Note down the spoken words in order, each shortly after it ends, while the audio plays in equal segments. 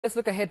Let's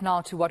look ahead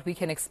now to what we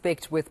can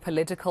expect with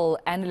political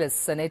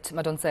analyst Sanet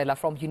Madonsela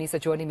from Unisa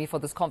joining me for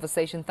this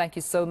conversation. Thank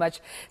you so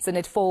much,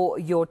 Sanet, for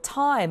your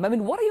time. I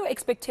mean, what are your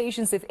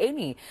expectations, if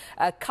any,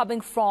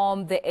 coming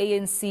from the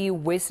ANC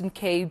Western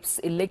Cape's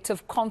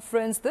elective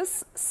conference,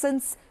 this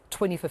since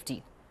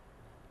 2015?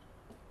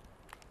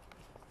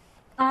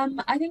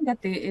 I think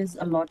that there is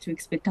a lot to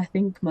expect. I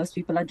think most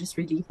people are just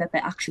relieved that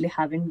they're actually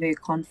having their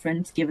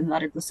conference, given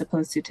that it was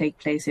supposed to take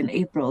place in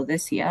April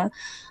this year.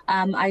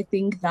 I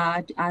think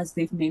that, as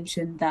they've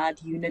mentioned,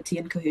 that unity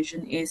and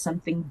cohesion is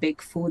something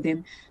big for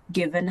them,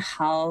 given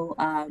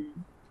how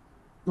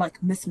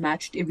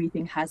mismatched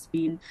everything has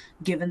been,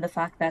 given the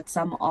fact that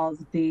some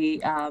of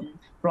the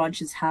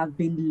branches have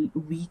been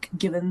weak,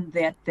 given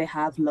that they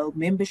have low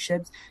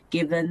memberships,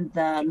 given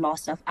the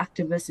loss of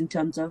activists in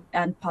terms of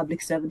and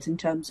public servants in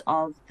terms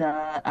of the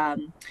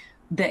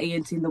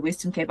ANC in the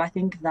Western Cape. I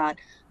think that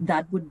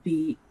would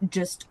be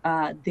just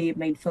their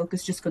main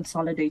focus, just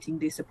consolidating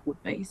their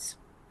support base.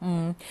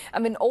 I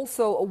mean,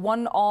 also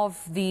one of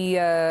the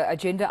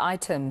agenda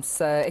items,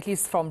 at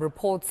least from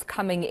reports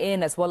coming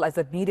in, as well as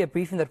the media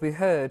briefing that we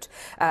heard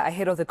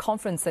ahead of the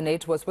conference,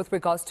 Sanet, was with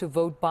regards to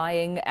vote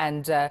buying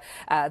and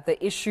the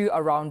issue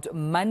around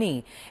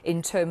money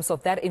in terms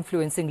of that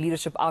influencing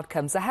leadership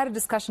outcomes. I had a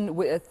discussion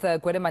with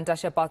Gwede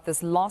Mantashe about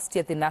this last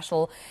year at the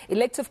National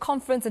Elective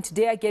Conference, and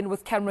today again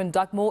with Cameron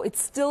Duckmore. It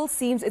still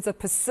seems it's a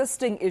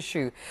persisting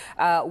issue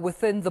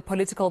within the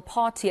political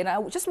party, and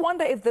I just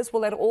wonder if this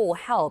will at all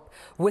help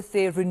with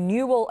their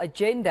renewal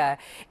agenda,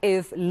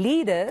 if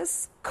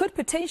leaders could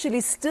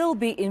potentially still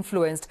be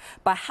influenced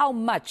by how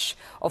much,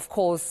 of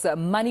course,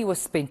 money was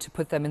spent to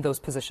put them in those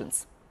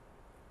positions.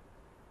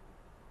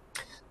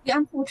 The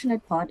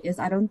unfortunate part is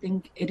I don't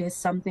think it is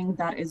something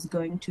that is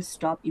going to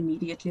stop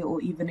immediately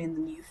or even in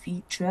the near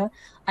future.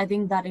 I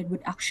think that it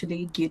would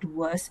actually get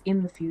worse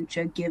in the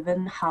future,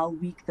 given how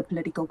weak the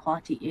political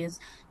party is,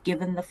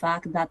 given the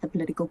fact that the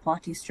political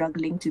party is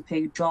struggling to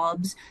pay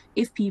jobs.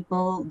 If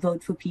people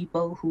vote for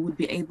people who would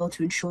be able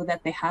to ensure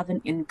that they have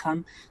an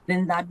income,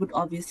 then that would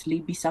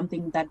obviously be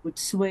something that would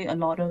sway a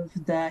lot of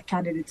the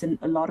candidates and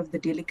a lot of the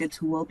delegates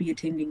who will be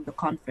attending the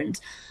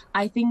conference.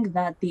 I think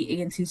that the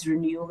ANC's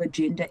renewal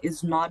agenda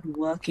is not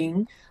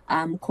working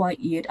quite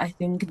yet. I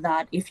think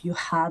that if you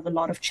have a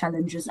lot of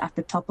challenges at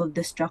the top of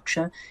the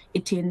structure,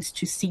 it tends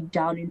to seep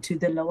down into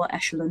the lower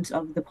echelons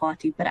of the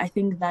party. But I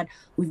think that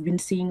we've been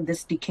seeing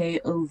this decay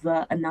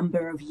over a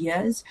number of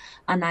years,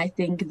 and I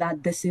think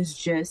that this is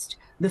just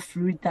the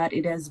fruit that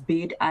it has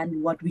bared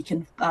and what we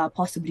can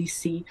possibly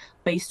see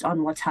based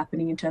on what's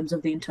happening in terms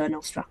of the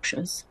internal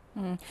structures.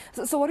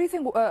 So what do you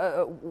think,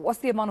 what's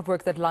the amount of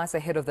work that lies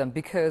ahead of them?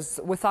 Because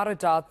without a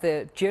doubt,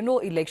 the general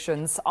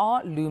elections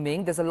are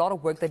looming. There's a lot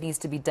of work that needs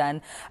to be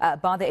done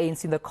by the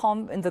ANC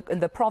in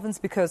the province,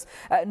 because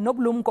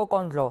Tumelo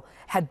Mothotoane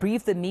had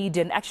briefed the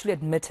media and actually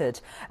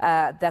admitted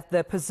that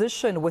the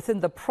position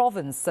within the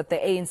province that the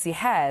ANC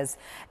has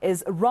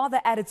is rather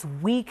at its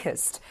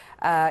weakest,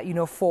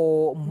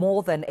 for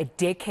more than a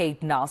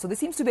decade now. So there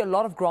seems to be a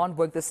lot of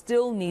groundwork that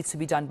still needs to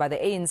be done by the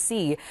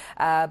ANC.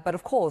 But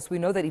of course, we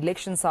know that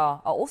elections are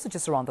also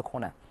just around the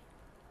corner.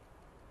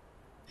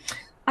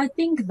 I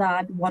think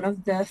that one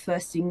of the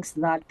first things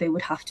that they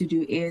would have to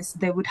do is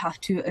they would have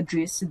to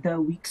address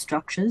the weak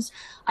structures.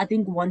 I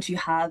think once you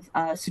have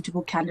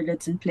suitable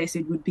candidates in place,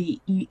 it would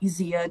be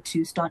easier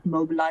to start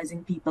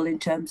mobilizing people in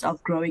terms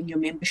of growing your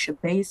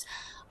membership base.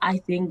 I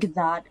think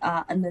that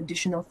an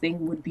additional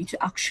thing would be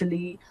to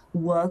actually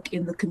work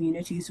in the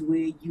communities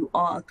where you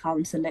are a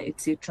councillor,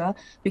 etc.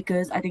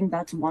 Because I think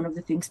that's one of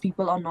the things.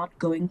 People are not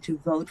going to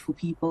vote for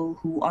people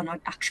who are not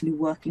actually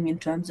working in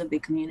terms of their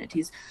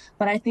communities.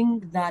 But I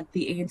think that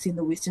the ANC in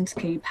the Western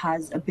Cape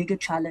has a bigger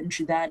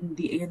challenge than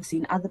the ANC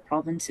in other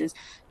provinces,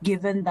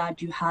 given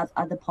that you have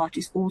other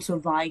parties also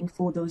vying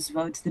for those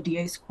votes. The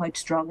DA is quite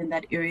strong in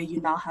that area.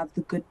 You now have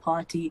the Good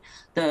Party.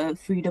 The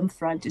Freedom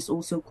Front is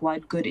also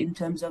quite good in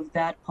terms of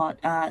that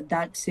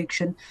that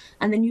section,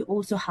 and then you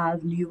also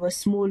have newer,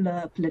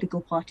 smaller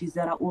political parties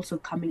that are also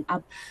coming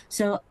up.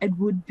 So it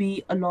would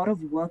be a lot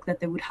of work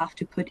that they would have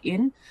to put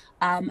in,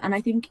 and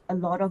I think a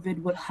lot of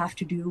it will have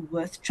to do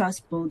with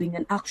trust building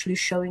and actually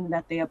showing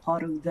that they are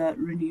part of the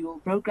renewal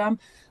program.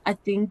 I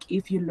think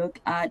if you look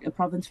at a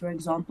province, for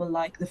example,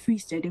 like the Free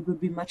State, it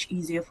would be much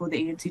easier for the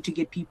ANC to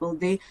get people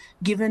there,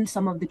 given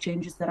some of the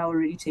changes that are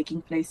already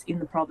taking place in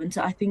the province.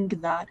 So I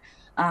think that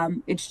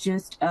it's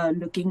just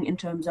looking in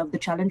terms of the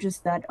challenges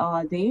that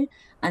are there,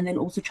 and then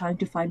also trying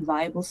to find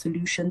viable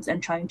solutions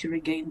and trying to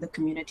regain the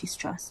community's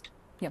trust.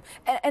 Yeah,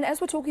 and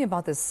as we're talking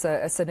about this,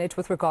 Sanet,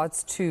 with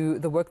regards to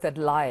the work that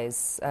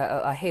lies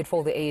ahead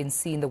for the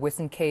ANC in the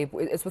Western Cape,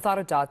 it's without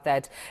a doubt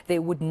that they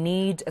would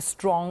need a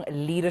strong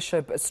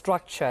leadership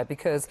structure,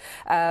 because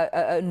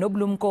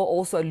Tumelo Mothotoane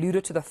also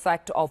alluded to the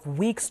fact of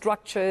weak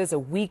structures, a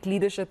weak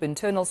leadership,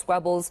 internal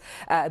squabbles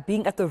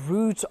being at the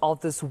root of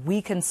this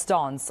weakened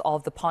stance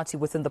of the party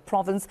within the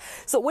province.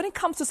 So when it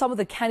comes to some of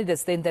the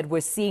candidates then that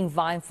we're seeing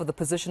vying for the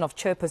position of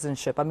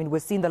chairpersonship, I mean, we're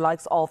seeing the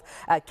likes of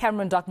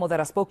Cameron Duckmore that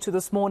I spoke to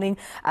this morning,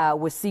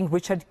 We're seeing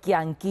Richard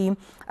Kianki.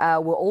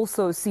 We're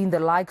also seeing the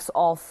likes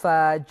of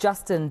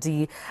Justin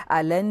D.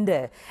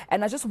 Lende.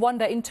 And I just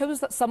wonder, in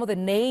terms of some of the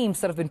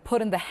names that have been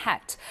put in the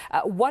hat,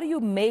 what do you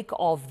make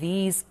of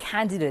these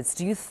candidates?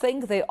 Do you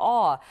think they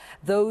are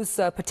those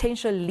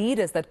potential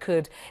leaders that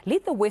could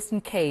lead the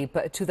Western Cape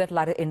to that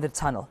light in the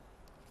tunnel?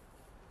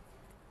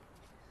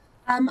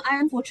 I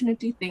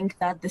unfortunately think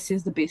that this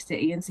is the best the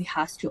ANC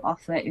has to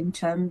offer in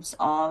terms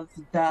of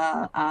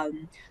the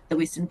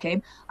Western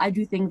Cape. I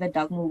do think that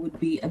Dagmo would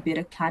be a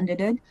better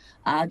candidate.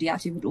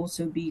 Diati would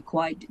also be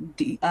quite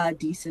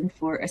decent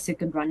for a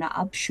second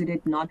runner-up, should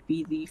it not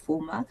be the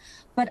former.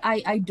 But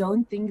I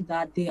don't think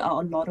that there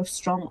are a lot of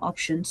strong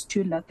options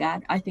to look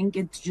at. I think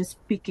it's just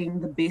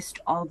picking the best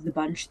of the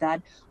bunch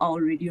that are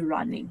already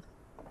running.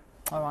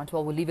 All right,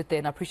 well, we'll leave it there.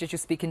 And I appreciate you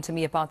speaking to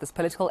me about this.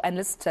 Political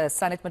analyst,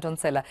 Sanet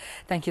Madonsela,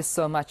 thank you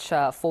so much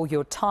for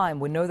your time.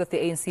 We know that the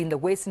ANC in the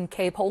Western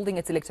Cape holding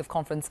its elective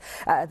conference,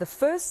 the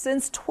first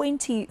since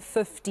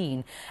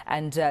 2015.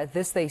 And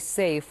this, they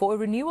say, for a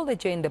renewal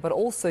agenda, but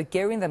also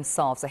gearing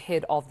themselves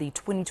ahead of the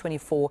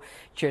 2024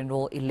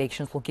 general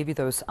elections. We'll give you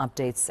those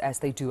updates as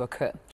they do occur.